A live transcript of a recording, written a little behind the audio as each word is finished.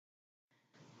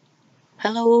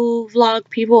Hello vlog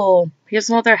people, here's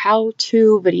another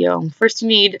how-to video. First you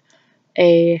need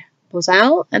a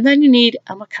Bosal and then you need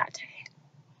a Mecate.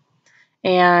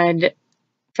 And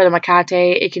for the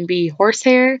Mecate, it can be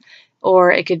horsehair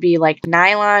or it could be like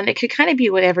nylon. It could kind of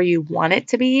be whatever you want it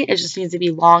to be. It just needs to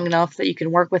be long enough that you can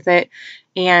work with it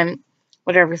and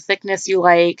whatever thickness you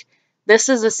like. This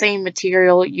is the same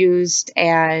material used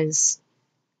as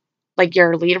like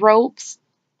your lead ropes.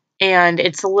 And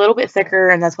it's a little bit thicker,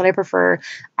 and that's what I prefer.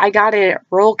 I got it at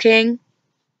Royal King,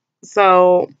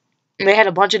 so they had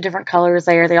a bunch of different colors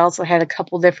there. They also had a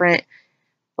couple different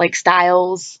like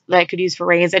styles that I could use for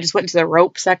reins. I just went into the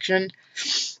rope section,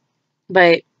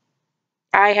 but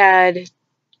I had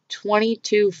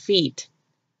 22 feet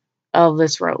of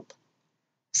this rope,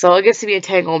 so it gets to be a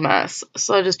tangled mess.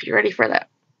 So just be ready for that.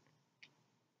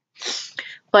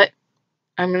 But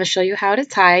I'm going to show you how to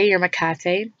tie your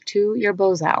Mecate to your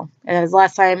Bosal. And as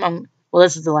last time, well,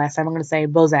 this is the last time I'm going to say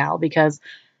Bosal, because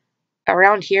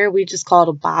around here we just call it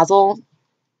a Bosal.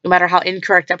 No matter how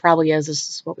incorrect that probably is, this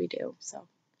is what we do. So,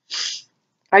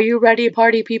 are you ready,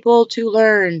 party people, to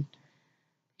learn?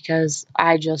 Because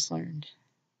I just learned.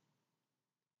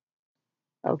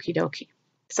 Okie dokie.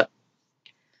 So,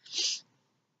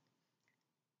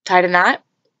 tie a knot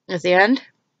at the end.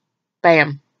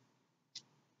 Bam.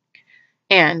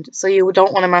 And so you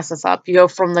don't want to mess this up. You go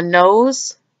from the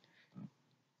nose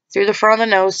through the front of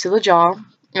the nose to the jaw. I'm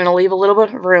going to leave a little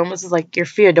bit of room. This is like your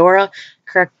Feodora.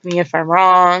 Correct me if I'm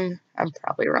wrong. I'm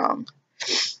probably wrong.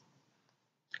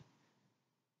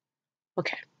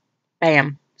 Okay.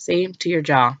 Bam. See? To your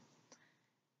jaw.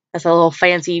 That's a little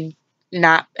fancy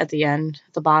knot at the end,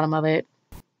 at the bottom of it.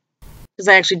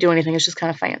 Doesn't actually do anything. It's just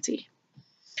kind of fancy.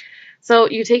 So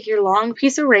you take your long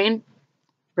piece of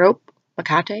rope,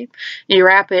 Mecate, and you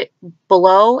wrap it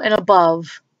below and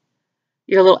above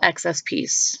your little excess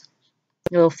piece.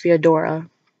 Your little Feodora.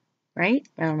 Right?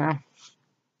 I don't know. And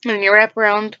then you wrap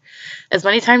around as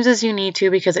many times as you need to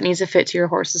because it needs to fit to your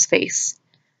horse's face.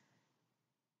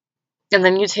 And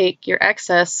then you take your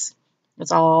excess,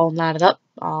 it's all knotted up,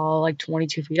 all like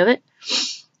 22 feet of it,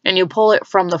 and you pull it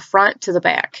from the front to the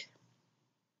back.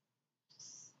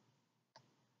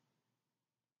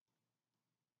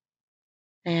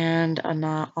 And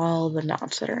unknot all the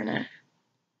knots that are in it.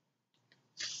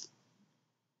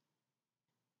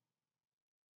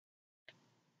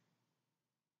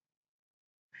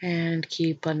 And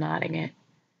keep unknotting it.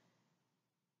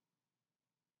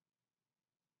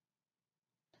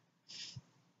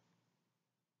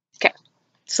 Okay,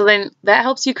 so then that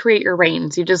helps you create your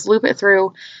reins. You just loop it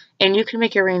through, and you can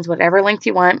make your reins whatever length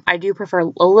you want. I do prefer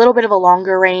a little bit of a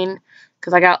longer rein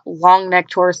because I got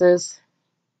long-necked horses.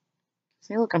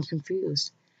 See, look, I'm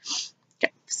confused.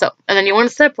 Okay, so, and then you want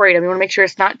to separate them. You want to make sure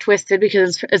it's not twisted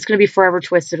because it's going to be forever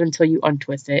twisted until you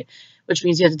untwist it, which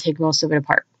means you have to take most of it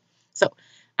apart. So,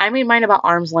 I made mine about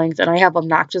arm's length, and I have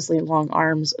obnoxiously long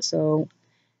arms, so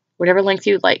whatever length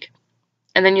you'd like.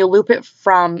 And then you loop it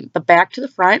from the back to the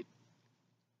front.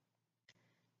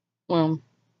 Well,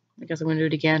 I guess I'm going to do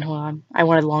it again. Hold on. I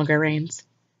wanted longer reins.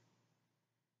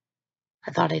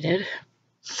 I thought I did.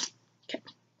 Okay.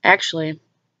 Actually,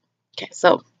 okay,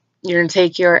 so you're going to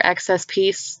take your excess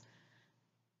piece,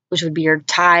 which would be your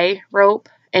tie rope,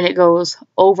 and it goes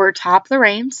over top the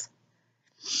reins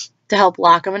to help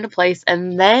lock them into place,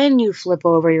 and then you flip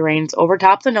over your reins over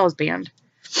top the noseband.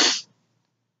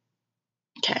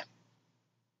 Okay.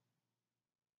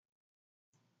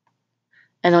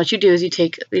 And then what you do is you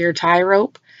take your tie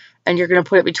rope, and you're going to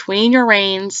put it between your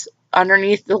reins,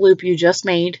 underneath the loop you just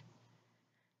made,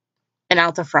 and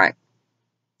out the front.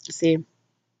 See?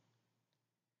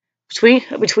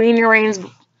 Between your reins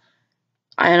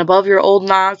and above your old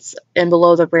knots and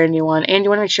below the brand new one. And you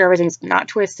want to make sure everything's not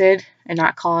twisted and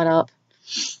not caught up.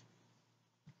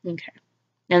 Okay.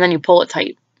 And then you pull it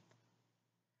tight.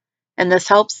 And this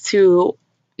helps to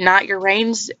knot your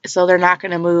reins so they're not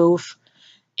going to move.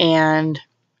 And,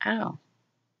 ow.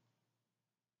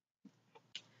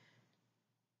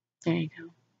 There you go.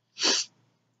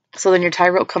 So then your tie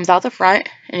rope comes out the front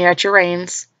and you're at your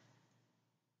reins.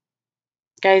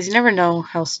 Guys, you never know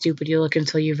how stupid you look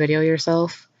until you video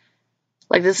yourself.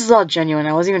 Like, this is all genuine.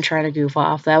 I wasn't even trying to goof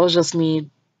off. That was just me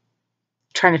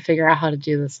trying to figure out how to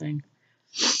do this thing.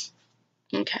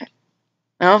 Okay.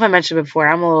 I don't know if I mentioned before,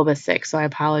 I'm a little bit sick, so I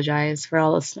apologize for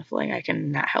all the sniffling. I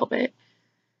cannot help it.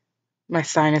 My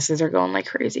sinuses are going like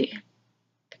crazy.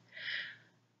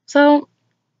 So,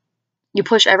 you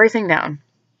push everything down.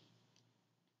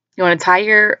 You want to tie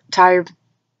your tie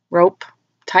rope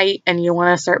tight, and you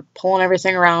want to start pulling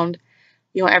everything around.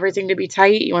 You want everything to be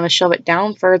tight. You want to shove it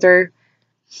down further.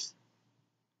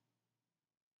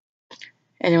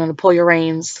 And you want to pull your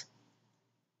reins.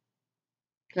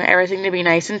 You want everything to be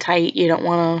nice and tight. You don't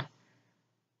want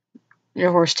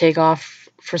your horse take off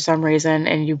for some reason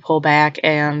and you pull back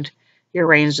and your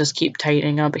reins just keep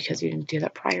tightening up because you didn't do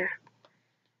that prior.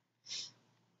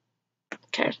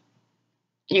 Okay.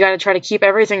 You got to try to keep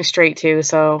everything straight too,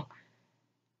 so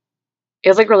it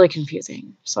was like really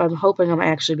confusing. So I'm hoping I'm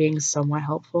actually being somewhat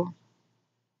helpful.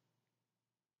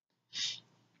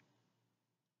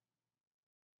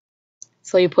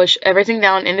 So you push everything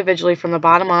down individually from the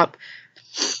bottom up.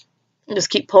 Just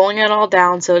keep pulling it all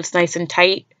down so it's nice and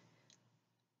tight.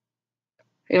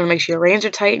 You want to make sure your reins are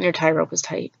tight and your tie rope is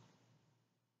tight.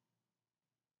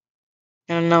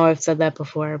 I don't know I've said that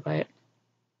before, but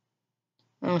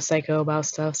I'm a psycho about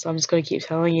stuff, so I'm just going to keep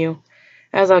telling you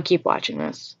as I'll keep watching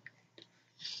this.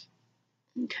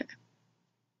 Okay.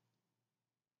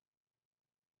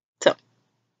 So,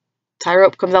 tie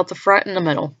rope comes out the front and the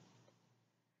middle.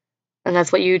 And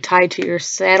that's what you tie to your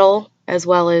saddle, as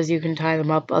well as you can tie them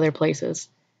up other places.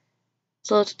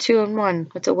 So it's a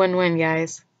 2-in-1. It's a win-win,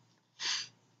 guys.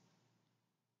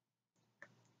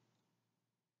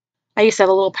 I used to have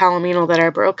a little Palomino that I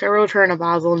broke. I rode her in a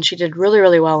Bosal, and she did really,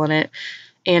 really well in it.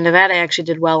 And Nevada actually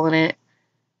did well in it.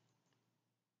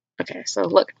 Okay, so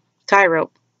look. Tie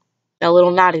rope. That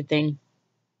little knotted thing.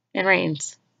 And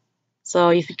reins. So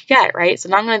you think you got it, right? So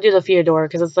now I'm going to do the Feodor,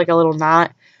 because it's like a little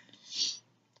knot.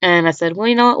 And I said, well,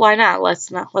 you know what? Why not?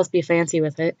 Let's be fancy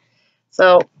with it.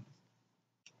 So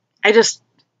I just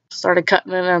started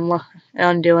cutting it and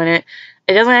undoing it.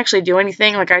 It doesn't actually do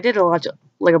anything. Like, I did a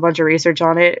bunch of research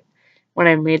on it when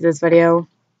I made this video.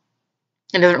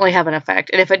 It doesn't really have an effect.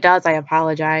 And if it does, I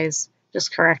apologize.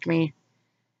 Just correct me.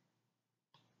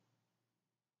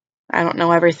 I don't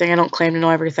know everything. I don't claim to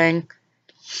know everything.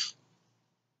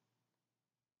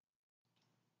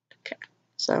 Okay.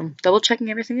 So, double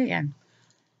checking everything again.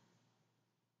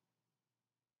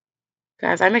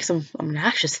 Guys, I make some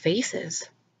obnoxious faces.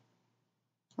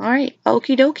 Alright,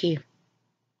 okie dokie.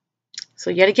 So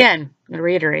yet again, I'm going to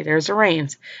reiterate, there's the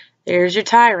reins. There's your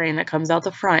tie rein that comes out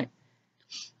the front.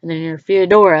 And then your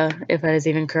Feodora, if that is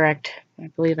even correct. I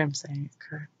believe I'm saying it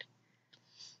correct.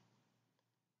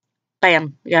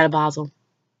 Bam, we got a Bosal.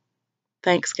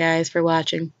 Thanks, guys, for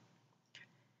watching.